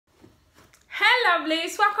Hey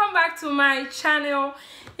lovelies, welcome back to my channel.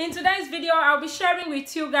 In today's video I'll be sharing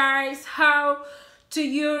with you guys how to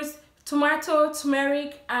use tomato,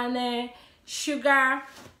 turmeric and sugar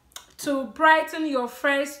to brighten your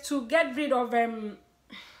face, to get rid of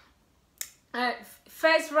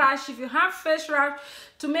face rash. If you have face rash,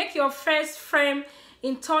 to make your face frame,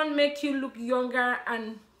 in turn make you look younger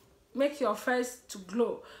and make your face to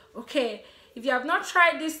glow. Okay, if you have not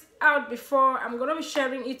tried this out before, I'm going to be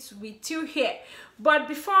sharing it with you here. But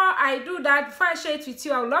before I do that, before I share it with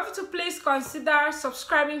you, I would love you to please consider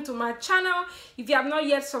subscribing to my channel if you have not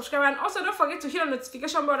yet subscribed, and also don't forget to hit the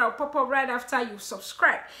notification bell that will pop up right after you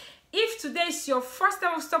subscribe. If today is your first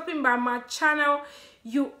time of stopping by my channel,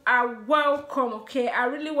 you are welcome. Okay, I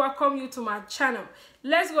really welcome you to my channel.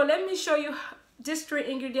 Let's go. Let me show you these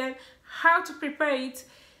three ingredients, how to prepare it.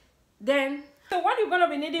 Then, so what you're going to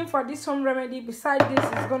be needing for this home remedy besides this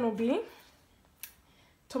is going to be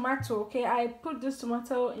tomato. Okay, I put this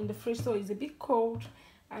tomato in the fridge so it's a bit cold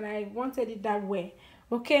and I wanted it that way.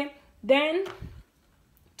 Okay, then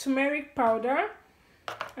turmeric powder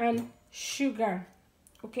and sugar.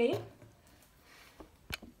 Okay,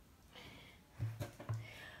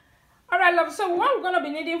 all right love. So what we're going to be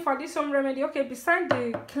needing for this home remedy, okay, beside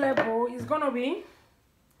the clear bowl, is going to be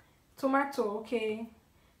tomato. Okay,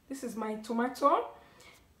 this is my tomato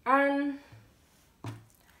and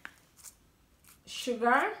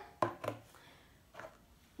sugar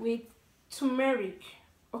with turmeric.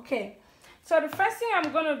 Okay, so the first thing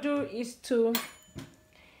I'm gonna do is to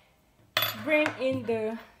bring in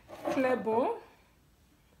the clear bowl,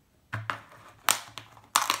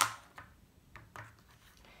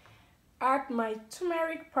 add my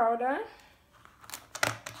turmeric powder,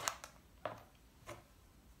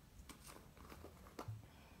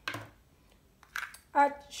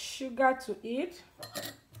 add sugar to it,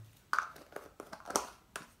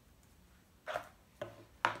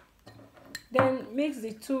 then mix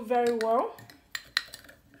the two very well.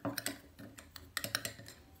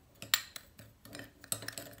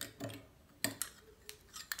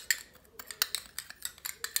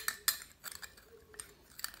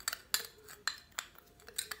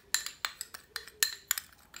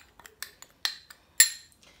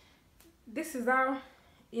 This is how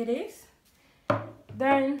it is.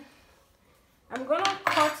 Then I'm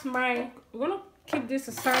gonna keep this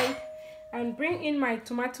aside and bring in my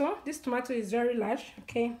tomato. This tomato is very large.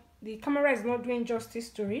 Okay, the camera is not doing justice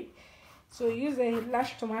to it, so use a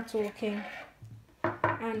large tomato. Okay,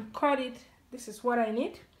 and cut it. This is what I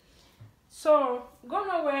need. So go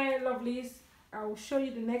nowhere lovelies, I will show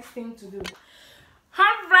you the next thing to do.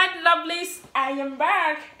 All right lovelies, I am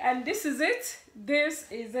back and this is it. This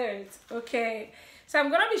is it. Okay, so I'm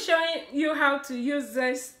gonna be showing you how to use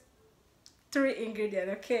this three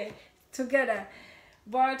ingredients, okay, together.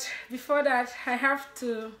 But before that, I have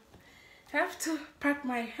to pack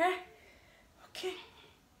my hair, okay,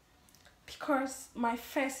 because my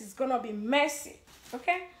face is gonna be messy.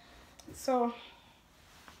 Okay, so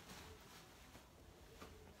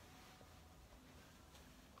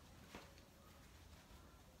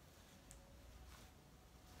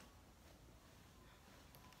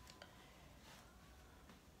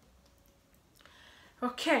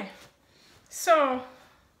okay, so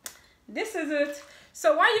this is it.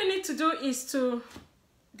 So what you need to do is to,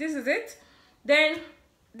 this is it. Then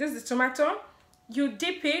this is the tomato. You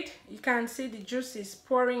dip it. You can see the juice is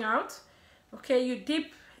pouring out. Okay, you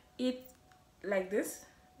dip it like this.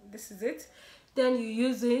 This is it. Then you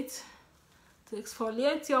use it to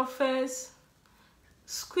exfoliate your face.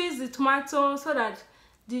 Squeeze the tomato so that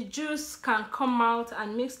the juice can come out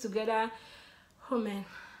and mix together. Oh man.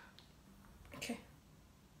 Okay,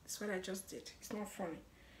 that's what I just did. It's not funny.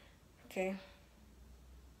 Okay,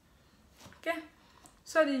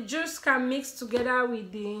 so the juice can mix together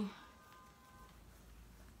with the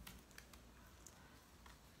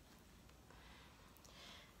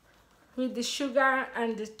sugar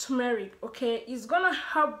and the turmeric. Okay, it's gonna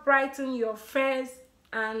help brighten your face,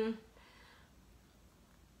 and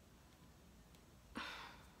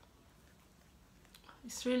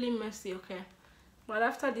it's really messy. Okay, but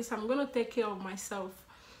after this I'm gonna take care of myself.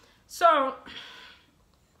 So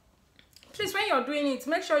please, when you're doing it,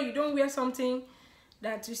 make sure you don't wear something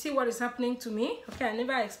that you see what is happening to me. Okay, I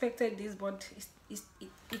never expected this, but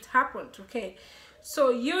it happened. Okay, so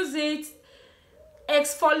use it.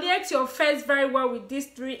 Exfoliate your face very well with these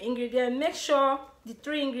three ingredients. Make sure the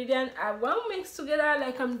three ingredients are well mixed together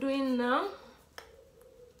like I'm doing now.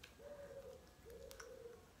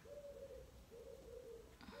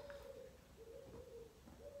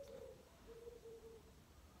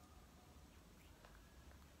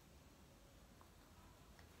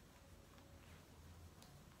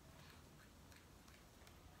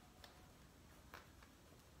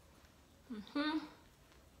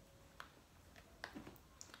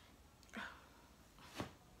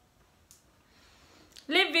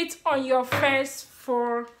 Leave it on your face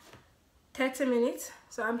for 30 minutes.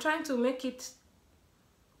 So I'm trying to make it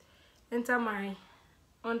enter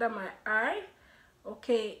under my eye,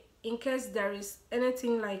 okay, in case there is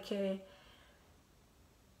anything like a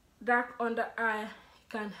dark under eye, it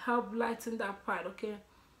can help lighten that part, okay.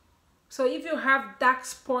 So if you have dark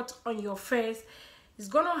spot on your face, it's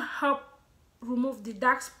gonna help remove the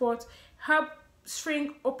dark spot, help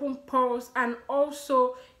shrink open pores, and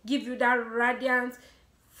also give you that radiant,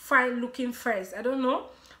 fine looking face. I don't know,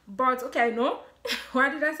 but okay, I know. Why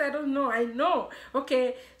did I say I don't know? I know.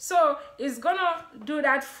 Okay, so it's gonna do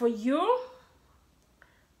that for you.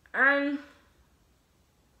 And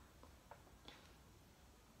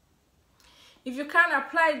if you can,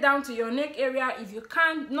 apply it down to your neck area. If you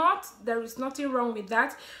can't, not, there is nothing wrong with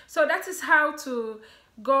that. So that is how to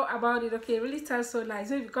go about it. Okay, it really tastes so nice.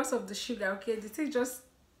 Maybe because of the sugar, okay, the thing just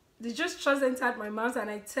entered my mouth and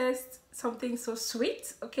I taste something so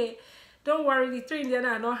sweet. Okay, don't worry, the 3 ingredients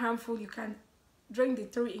are not harmful. You can drink the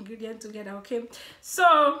 3 ingredients together, okay.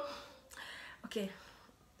 So okay,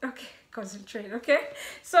 concentrate, okay.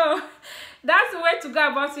 So that's the way to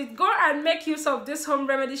go about it. Go and make use of this home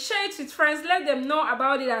remedy. Share it with friends, let them know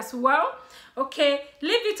about it as well, okay.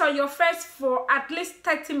 Leave it on your face for at least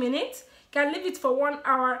 30 minutes. You can leave it for 1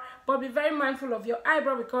 hour, but be very mindful of your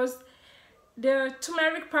eyebrow, because the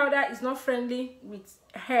turmeric powder is not friendly with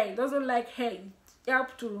hair. It doesn't like hair. It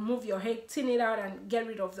helps to remove your hair, thin it out, and get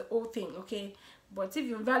rid of the whole thing, okay. But if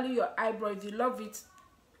you value your eyebrow, if you love it,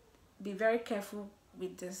 be very careful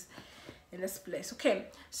with this in this place, okay.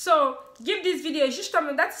 So give this video a huge thumbs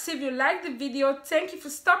up. That's if you like the video. Thank you for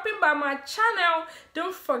stopping by my channel.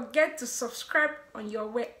 Don't forget to subscribe on your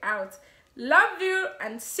way out. Love you,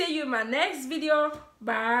 and see you in my next video.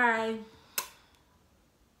 Bye.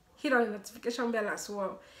 Hit on the notification bell as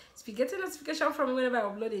well, so you get a notification from me whenever I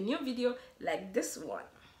upload a new video like this one.